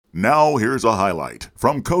Now here's a highlight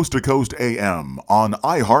from Coast to Coast AM on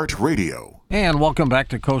iHeartRadio. And welcome back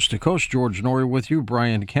to Coast. George Norrie with you.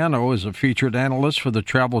 Brian Cano is a featured analyst for the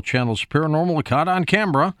Travel Channel's Paranormal Caught on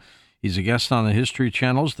Camera. He's a guest on the History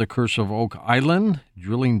Channel's The Curse of Oak Island,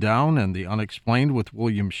 Drilling Down, and the Unexplained with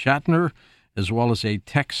William Shatner, as well as a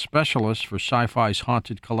tech specialist for Sci-Fi's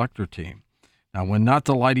Haunted Collector team. Now, when not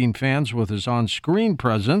delighting fans with his on-screen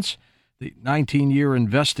presence, the 19-year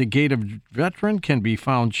investigative veteran can be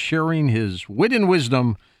found sharing his wit and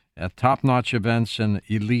wisdom at top-notch events and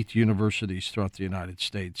elite universities throughout the United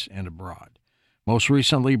States and abroad. Most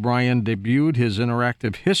recently, Brian debuted his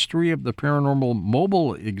interactive History of the Paranormal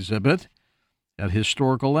mobile exhibit at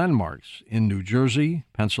historical landmarks in New Jersey,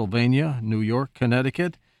 Pennsylvania, New York,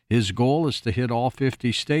 Connecticut. His goal is to hit all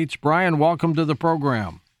 50 states. Brian, welcome to the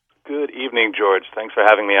program. Good evening, George. Thanks for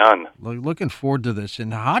having me on. Looking forward to this.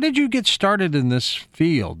 And how did you get started in this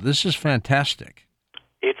field? This is fantastic.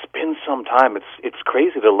 It's been some time. It's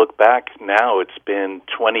crazy to look back now. It's been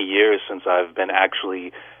 20 years since I've been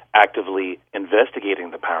actually actively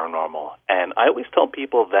investigating the paranormal. And I always tell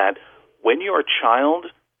people that when you're a child,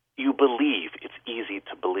 you believe. It's easy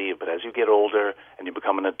to believe. But as you get older and you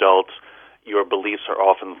become an adult, your beliefs are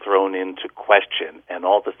often thrown into question. And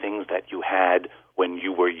all the things that you had when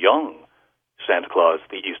you were young, Santa Claus,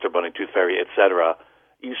 the Easter Bunny, Tooth Fairy, etc.,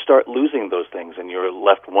 you start losing those things and you're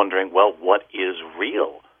left wondering, well, what is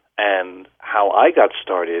real? And how I got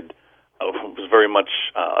started was very much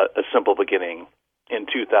a simple beginning. In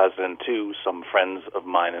 2002, some friends of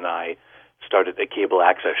mine and I started a cable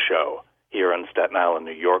access show here on Staten Island,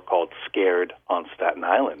 New York, called Scared on Staten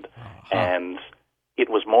Island. And it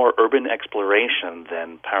was more urban exploration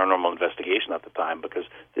than paranormal investigation at the time, because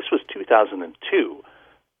this was 2002.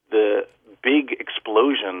 The big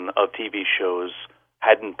explosion of TV shows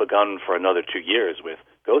hadn't begun for another 2 years with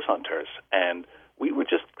Ghost Hunters, and we were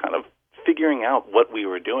just kind of figuring out what we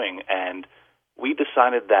were doing, and we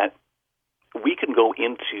decided that we can go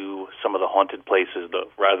into some of the haunted places, the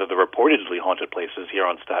reportedly haunted places here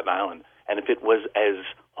on Staten Island, and if it was as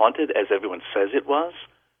haunted as everyone says it was,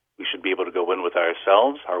 we should be able to go in with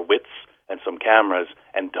ourselves, our wits, and some cameras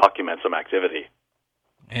and document some activity.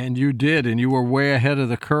 And you did, and you were way ahead of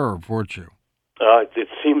the curve, weren't you? It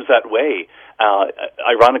seems that way.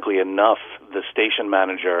 Ironically enough, the station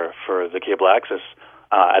manager for the cable access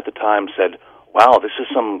at the time said, wow, this is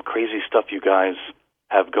some crazy stuff you guys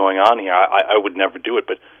have going on here. I would never do it,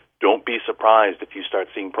 but don't be surprised if you start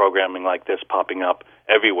seeing programming like this popping up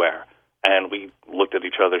everywhere. And we looked at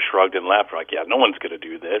each other, shrugged, and laughed. We're like, yeah, no one's going to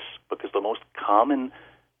do this, because the most common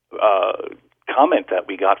comment that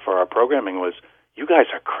we got for our programming was, you guys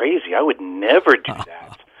are crazy. I would never do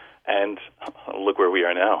that. And look where we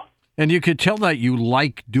are now. And you could tell that you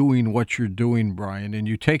like doing what you're doing, Brian, and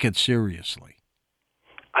you take it seriously.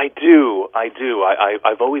 I do.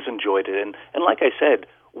 I've always enjoyed it. And like I said,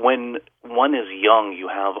 when one is young, you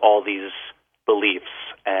have all these beliefs,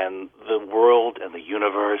 and the world and the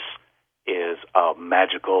universe is a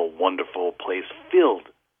magical, wonderful place filled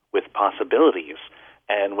with possibilities.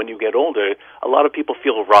 And when you get older, a lot of people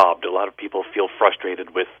feel robbed. A lot of people feel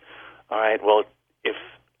frustrated with, all right, well, if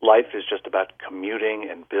life is just about commuting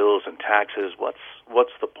and bills and taxes,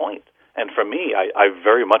 what's the point? And for me, I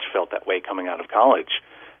very much felt that way coming out of college.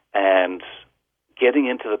 And getting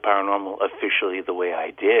into the paranormal officially the way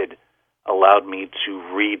I did allowed me to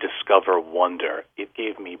rediscover wonder. It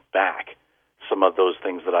gave me back some of those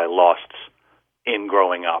things that I lost in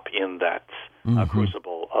growing up in that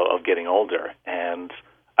crucible of getting older. And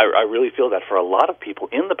I really feel that for a lot of people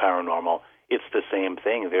in the paranormal, it's the same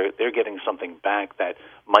thing. They're getting something back that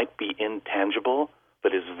might be intangible,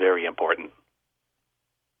 but is very important.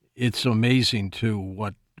 It's amazing, too,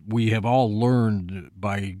 what we have all learned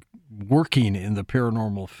by working in the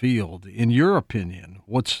paranormal field. In your opinion,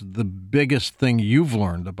 what's the biggest thing you've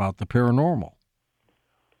learned about the paranormal?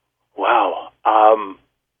 Wow.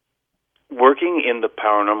 Working in the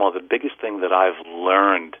paranormal, the biggest thing that I've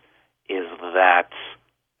learned is that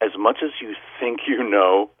as much as you think you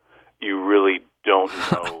know, you really don't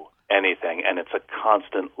know anything, and it's a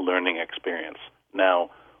constant learning experience. Now,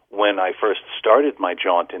 when I first started my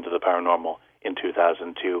jaunt into the paranormal in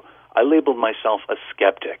 2002, I labeled myself a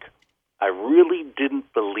skeptic. I really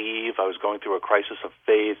didn't believe. I was going through a crisis of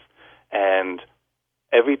faith, and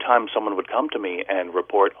every time someone would come to me and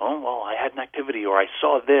report, oh, well, I had an activity, or I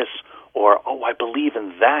saw this, or, oh, I believe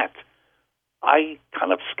in that, I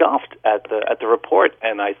kind of scoffed at the report,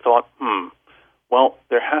 and I thought, well,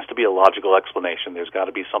 there has to be a logical explanation. There's got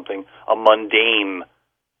to be something, a mundane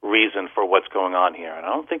reason for what's going on here. And I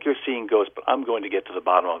don't think you're seeing ghosts, but I'm going to get to the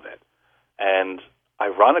bottom of it. And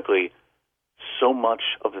ironically, so much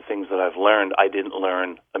of the things that I've learned, I didn't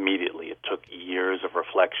learn immediately. It took years of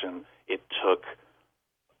reflection. It took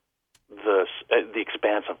the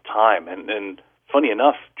expanse of time. And funny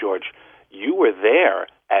enough, George, you were there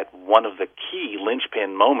at one of the key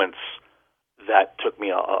linchpin moments that took me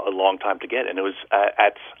a long time to get, and it was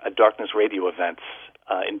at a Darkness Radio event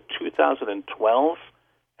in 2012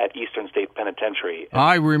 at Eastern State Penitentiary.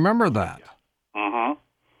 I remember that. Mm-hmm.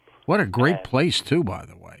 What a great place, too, by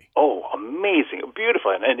the way. Oh, amazing,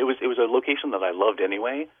 beautiful, and it was a location that I loved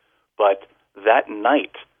anyway. But that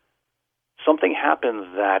night, something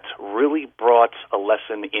happened that really brought a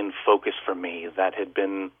lesson in focus for me that had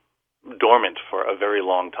been dormant for a very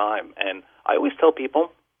long time. And I always tell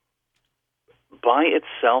people, by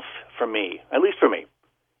itself, for me, at least for me,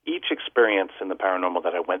 each experience in the paranormal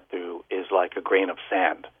that I went through is like a grain of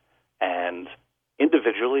sand. And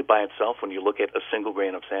individually, by itself, when you look at a single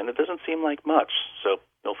grain of sand, it doesn't seem like much. So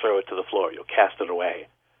you'll throw it to the floor. You'll cast it away.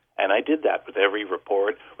 And I did that with every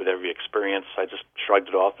report, with every experience. I just shrugged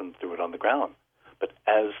it off and threw it on the ground. But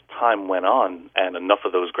as time went on and enough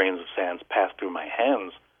of those grains of sand passed through my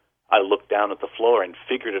hands, I looked down at the floor, and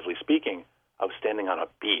figuratively speaking, I was standing on a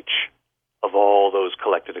beach of all those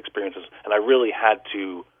collected experiences. And I really had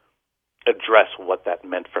to address what that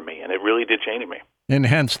meant for me. And it really did change me. And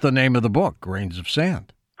hence the name of the book, Grains of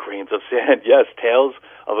Sand. Grains of Sand, yes, Tales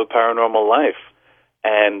of a Paranormal Life.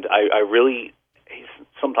 And I really,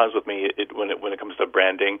 sometimes with me, when it comes to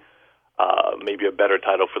branding, maybe a better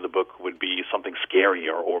title for the book would be something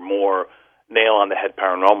scarier or more nail-on-the-head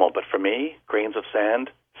paranormal. But for me, Grains of Sand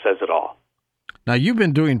says it all. Now, you've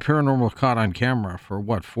been doing Paranormal Caught on Camera for,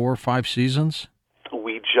 what, 4 or 5 seasons?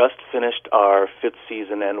 We just finished our 5th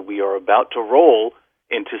season, and we are about to roll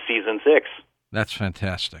into season 6. That's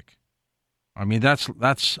fantastic. I mean,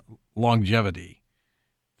 that's longevity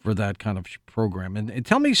for that kind of program. And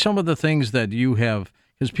tell me some of the things that you have,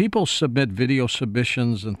 because people submit video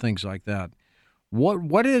submissions and things like that.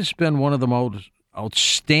 What has been one of the most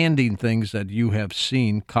outstanding things that you have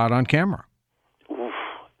seen caught on camera? Oof,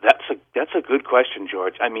 that's a good question,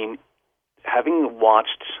 George. I mean, having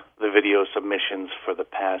watched the video submissions for the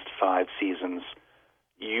past 5 seasons,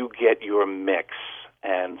 you get your mix.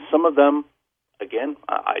 And some of them, again,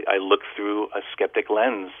 I look through a skeptic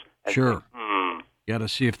lens. And sure. You got to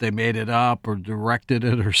see if they made it up or directed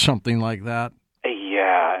it or something like that.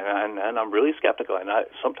 Yeah, and I'm really skeptical. And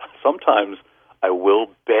sometimes I will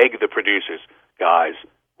beg the producers, guys,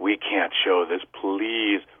 we can't show this.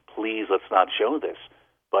 Please, let's not show this.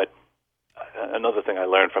 But another thing I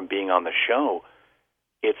learned from being on the show,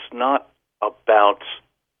 it's not about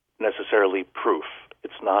necessarily proof.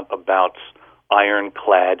 It's not about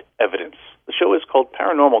ironclad evidence. The show is called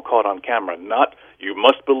Paranormal Caught on Camera, not you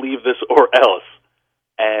must believe this or else.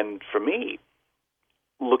 And for me,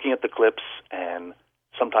 looking at the clips and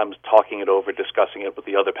sometimes talking it over, discussing it with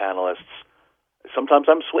the other panelists, sometimes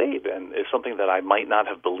I'm swayed, and it's something that I might not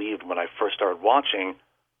have believed when I first started watching.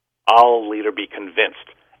 I'll later be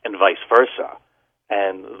convinced, and vice versa.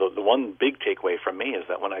 And the one big takeaway from me is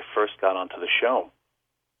that when I first got onto the show,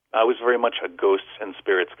 I was very much a ghosts and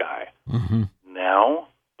spirits guy. Mm-hmm. Now,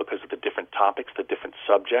 because of the different topics, the different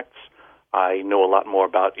subjects, I know a lot more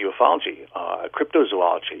about ufology,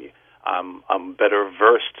 cryptozoology. I'm better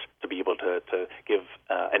versed to be able to give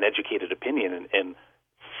an educated opinion in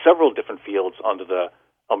several different fields under the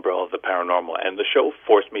umbrella of the paranormal. And the show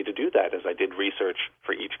forced me to do that as I did research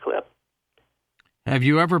for each clip. Have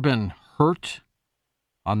you ever been hurt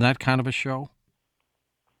on that kind of a show?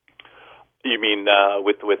 You mean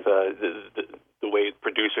with the way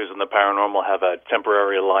producers in the paranormal have a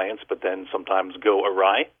temporary alliance, but then sometimes go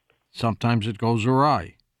awry? Sometimes it goes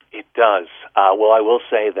awry. It does. Well, I will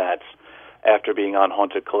say that after being on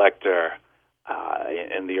Haunted Collector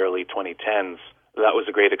in the early 2010s, that was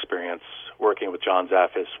a great experience. Working with John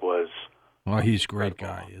Zaffis was... Well, he's a great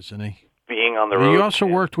guy, isn't he? Being on the road... You also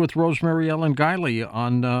worked with Rosemary Ellen Guiley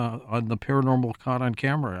on the Paranormal Caught on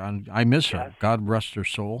Camera. I miss her. Yes. God rest her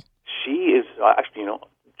soul. She is... actually,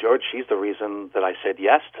 George, she's the reason that I said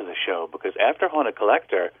yes to the show, because after Haunted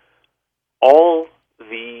Collector, all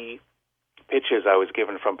the pitches I was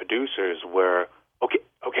given from producers were,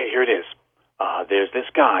 okay, here it is. There's this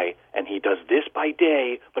guy, and he does this by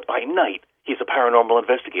day, but by night, he's a paranormal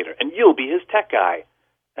investigator, and you'll be his tech guy.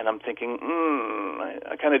 And I'm thinking,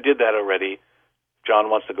 I kind of did that already. John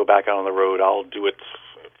wants to go back out on the road. I'll do it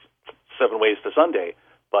 7 ways to Sunday,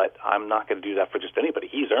 but I'm not going to do that for just anybody.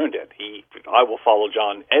 He's earned it. I will follow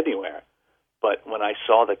John anywhere. But when I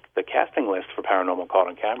saw the casting list for Paranormal Caught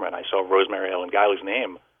on Camera, and I saw Rosemary Ellen Guiley's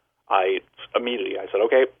name, I said,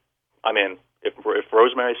 okay, I'm in. If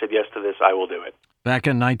Rosemary said yes to this, I will do it. Back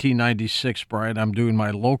in 1996, Brian, I'm doing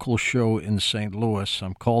my local show in St. Louis.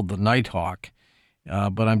 I'm called the Nighthawk,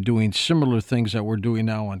 but I'm doing similar things that we're doing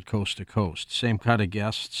now on Coast to Coast. Same kind of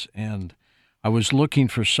guests, and I was looking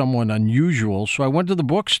for someone unusual, so I went to the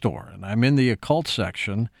bookstore, and I'm in the occult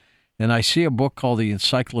section, and I see a book called The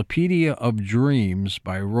Encyclopedia of Dreams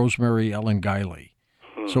by Rosemary Ellen Guiley.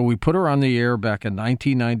 So we put her on the air back in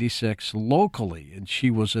 1996 locally, and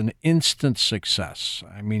she was an instant success.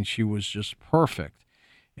 I mean, she was just perfect.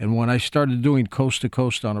 And when I started doing Coast to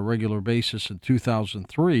Coast on a regular basis in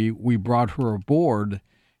 2003, we brought her aboard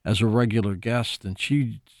as a regular guest, and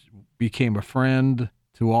she became a friend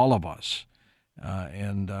to all of us.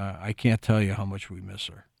 And I can't tell you how much we miss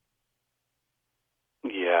her.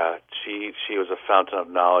 Yeah, she was a fountain of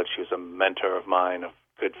knowledge. She was a mentor of mine, a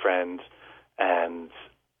good friend, and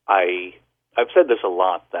I've said this a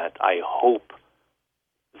lot, that I hope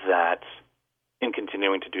that in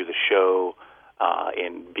continuing to do the show,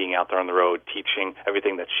 in being out there on the road, teaching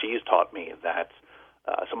everything that she's taught me, that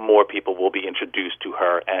some more people will be introduced to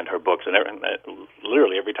her and her books. And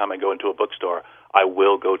literally every time I go into a bookstore, I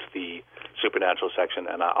will go to the supernatural section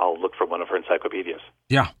and I'll look for one of her encyclopedias.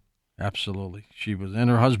 Yeah, absolutely. She was, and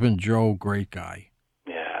her husband Joe, great guy.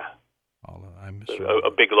 Yeah. I miss her.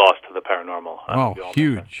 A big loss to the paranormal. Oh,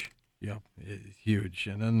 huge. Yeah, huge.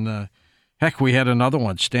 And then, heck, we had another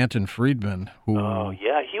one, Stanton Friedman, who... Oh,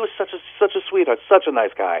 yeah, he was such a sweetheart, such a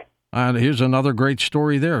nice guy. And here's another great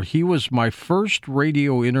story there. He was my first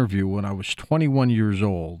radio interview when I was 21 years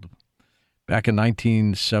old, back in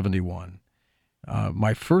 1971.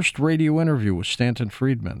 My first radio interview was Stanton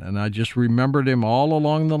Friedman, and I just remembered him all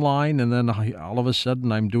along the line, and then all of a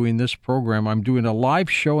sudden I'm doing this program. I'm doing a live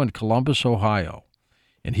show in Columbus, Ohio,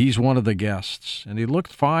 and he's one of the guests. And he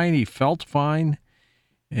looked fine, he felt fine,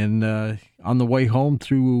 and on the way home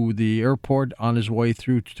through the airport, on his way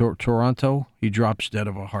through Toronto, he drops dead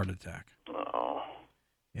of a heart attack. Oh.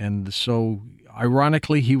 And so,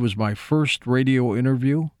 ironically, he was my first radio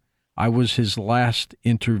interview. I was his last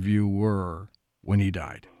interviewer when he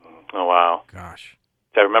died. Oh, wow. Gosh.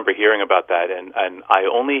 I remember hearing about that, and I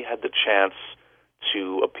only had the chance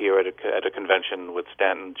to appear at a convention with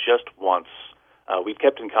Stanton just once. We've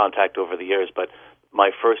kept in contact over the years, but my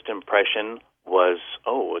first impression was,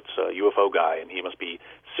 oh, it's a UFO guy, and he must be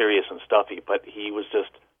serious and stuffy. But he was just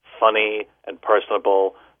funny and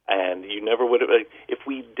personable, and you never would have... If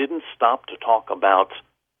we didn't stop to talk about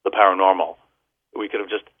the paranormal, we could have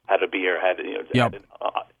just had a beer, had a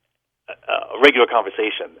regular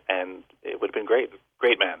conversation, and it would have been great.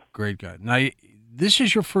 Great man. Great guy. Now, this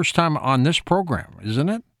is your first time on this program, isn't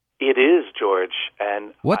it? It is, George.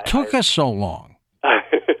 And what took us so long?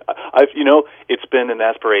 It's been an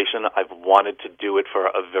aspiration. I've wanted to do it for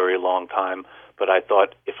a very long time, but I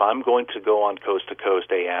thought if I'm going to go on Coast to Coast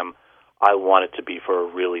AM, I want it to be for a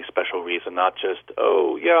really special reason, not just,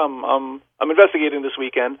 I'm investigating this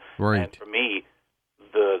weekend. Right. And for me,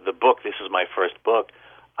 the book, this is my first book,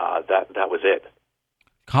 that was it.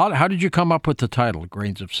 How did you come up with the title,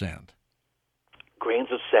 Grains of Sand? Grains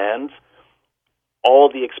of Sand, all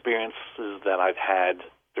the experiences that I've had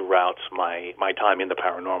throughout my time in the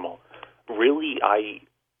paranormal, really I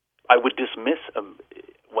would dismiss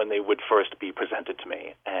when they would first be presented to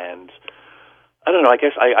me. And I don't know, I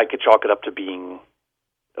guess I could chalk it up to being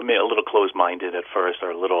a little closed-minded at first,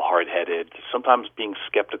 or a little hard-headed. Sometimes being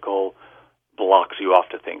skeptical blocks you off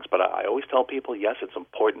to things. But I always tell people, yes, it's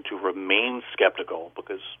important to remain skeptical,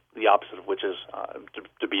 because the opposite of which is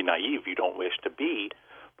to be naive. You don't wish to be.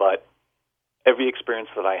 But every experience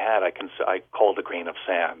that I had, I called a grain of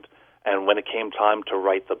sand. And when it came time to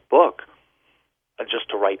write the book, just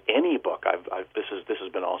to write any book, this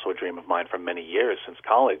has been also a dream of mine for many years, since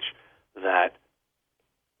college, that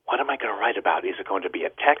what am I going to write about? Is it going to be a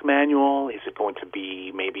tech manual? Is it going to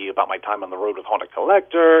be maybe about my time on the road with Haunted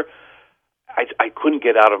Collector? I couldn't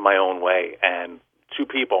get out of my own way, and two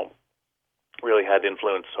people really had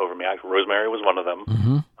influence over me. Rosemary was one of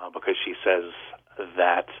them, because she says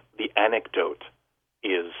that the anecdote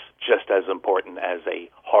is just as important as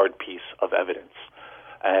a hard piece of evidence.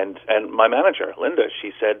 And my manager, Linda,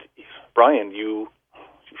 she said, Brian, you've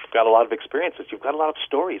got a lot of experiences. You've got a lot of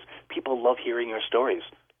stories. People love hearing your stories.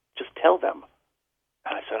 Just tell them.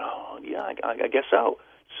 And I said, oh, yeah, I guess so.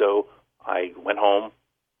 So I went home,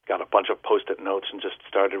 got a bunch of Post-it notes, and just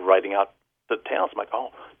started writing out the tales. I'm like,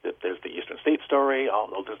 there's the Eastern State story.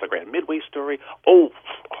 There's the Grand Midway story. I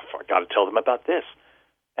got to tell them about this.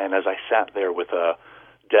 And as I sat there with a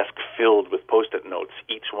desk filled with Post-it notes,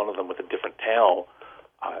 each one of them with a different tale,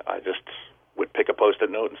 I just would pick a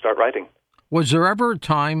Post-it note and start writing. Was there ever a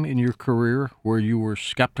time in your career where you were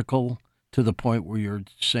skeptical to the point where you're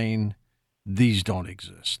saying these don't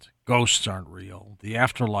exist. Ghosts aren't real. The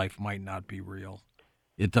afterlife might not be real.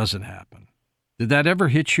 It doesn't happen. Did that ever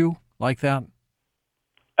hit you like that?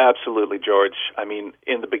 Absolutely, George. I mean,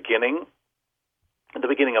 in the beginning of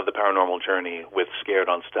the paranormal journey with Scared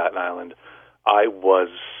on Staten Island, I was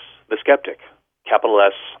the skeptic. Capital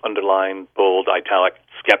S, underline, bold, italic,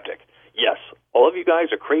 skeptic. Yes, all of you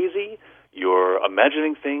guys are crazy. You're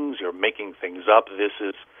imagining things. You're making things up.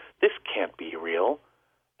 This can't be real.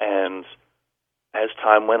 And as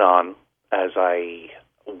time went on, as I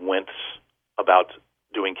went about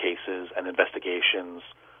doing cases and investigations,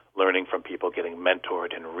 learning from people, getting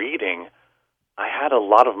mentored and reading, I had a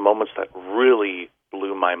lot of moments that really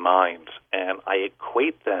blew my mind, and I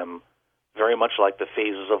equate them very much like the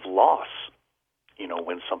phases of loss. You know,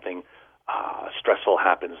 when something stressful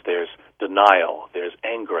happens, there's denial, there's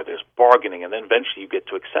anger, there's bargaining, and then eventually you get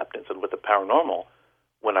to acceptance. And with the paranormal,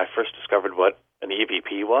 when I first discovered what an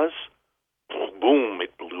EVP was, boom,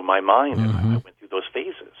 it blew my mind, and I went through those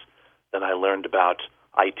phases. Then I learned about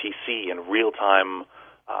ITC and real-time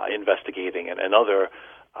investigating and other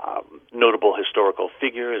notable historical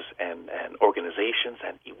figures and organizations,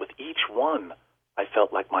 and with each one, I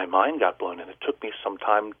felt like my mind got blown, and it took me some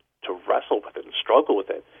time to wrestle with it and struggle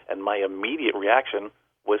with it. And my immediate reaction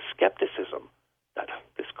was skepticism, that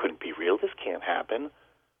this couldn't be real, this can't happen.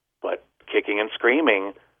 But kicking and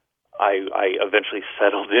screaming, I eventually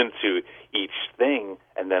settled into each thing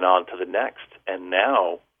and then on to the next. And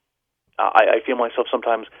now I feel myself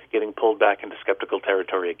sometimes getting pulled back into skeptical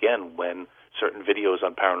territory again when certain videos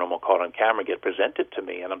on Paranormal Caught on Camera get presented to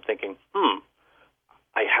me, and I'm thinking,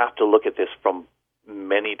 I have to look at this from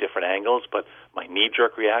many different angles, but my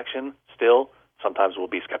knee-jerk reaction still sometimes will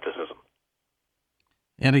be skepticism.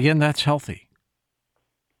 And again, that's healthy.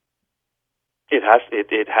 It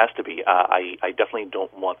has to be. I definitely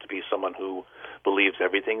don't want to be someone who believes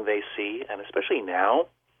everything they see, and especially now,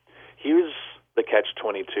 here's the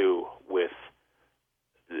catch-22 with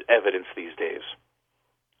evidence these days.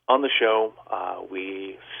 On the show,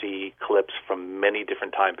 we see clips from many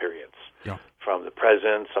different time periods, from the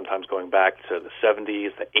present, sometimes going back to the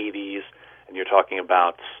 70s, the 80s, and you're talking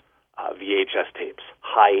about VHS tapes,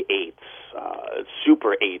 high 8s,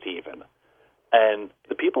 super 8 even. And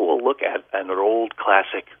the people will look at an old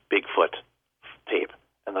classic Bigfoot tape,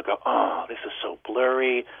 and they'll go, oh, this is so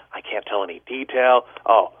blurry, I can't tell any detail.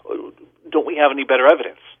 Oh, don't we have any better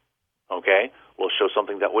evidence? Okay, we'll show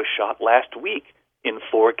something that was shot last week in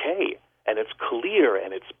 4K, and it's clear,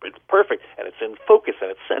 and it's perfect, and it's in focus,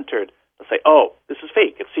 and it's centered. They'll say, oh, this is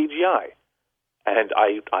fake, it's CGI. And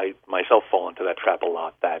I myself fall into that trap a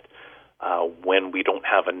lot, that when we don't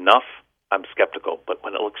have enough, I'm skeptical. But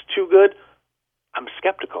when it looks too good, I'm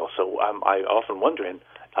skeptical. So I often wonder, and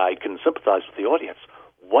I can sympathize with the audience,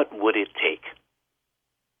 what would it take?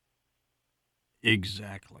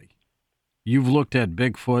 Exactly. You've looked at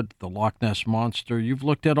Bigfoot, the Loch Ness Monster, you've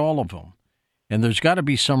looked at all of them. And there's got to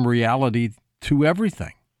be some reality to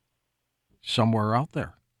everything somewhere out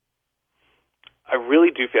there. I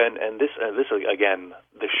really do feel, and this again,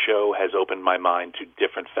 the show has opened my mind to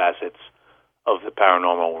different facets of the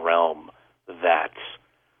paranormal realm, that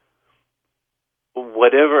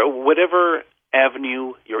whatever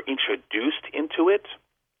avenue you're introduced into it,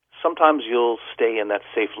 sometimes you'll stay in that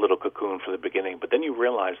safe little cocoon for the beginning, but then you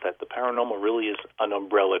realize that the paranormal really is an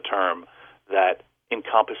umbrella term that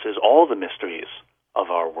encompasses all the mysteries of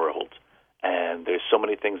our world. And there's so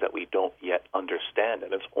many things that we don't yet understand.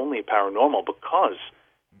 And it's only paranormal because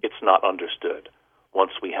it's not understood.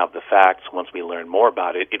 Once we have the facts, once we learn more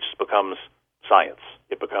about it, it just becomes science.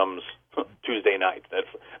 It becomes Tuesday night. That's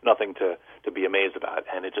nothing to be amazed about.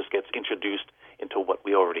 And it just gets introduced into what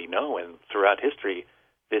we already know. And throughout history,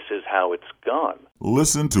 this is how it's gone.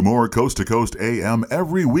 Listen to more Coast to Coast AM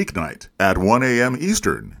every weeknight at 1 a.m.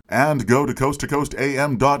 Eastern. And go to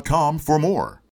coasttocoastam.com for more.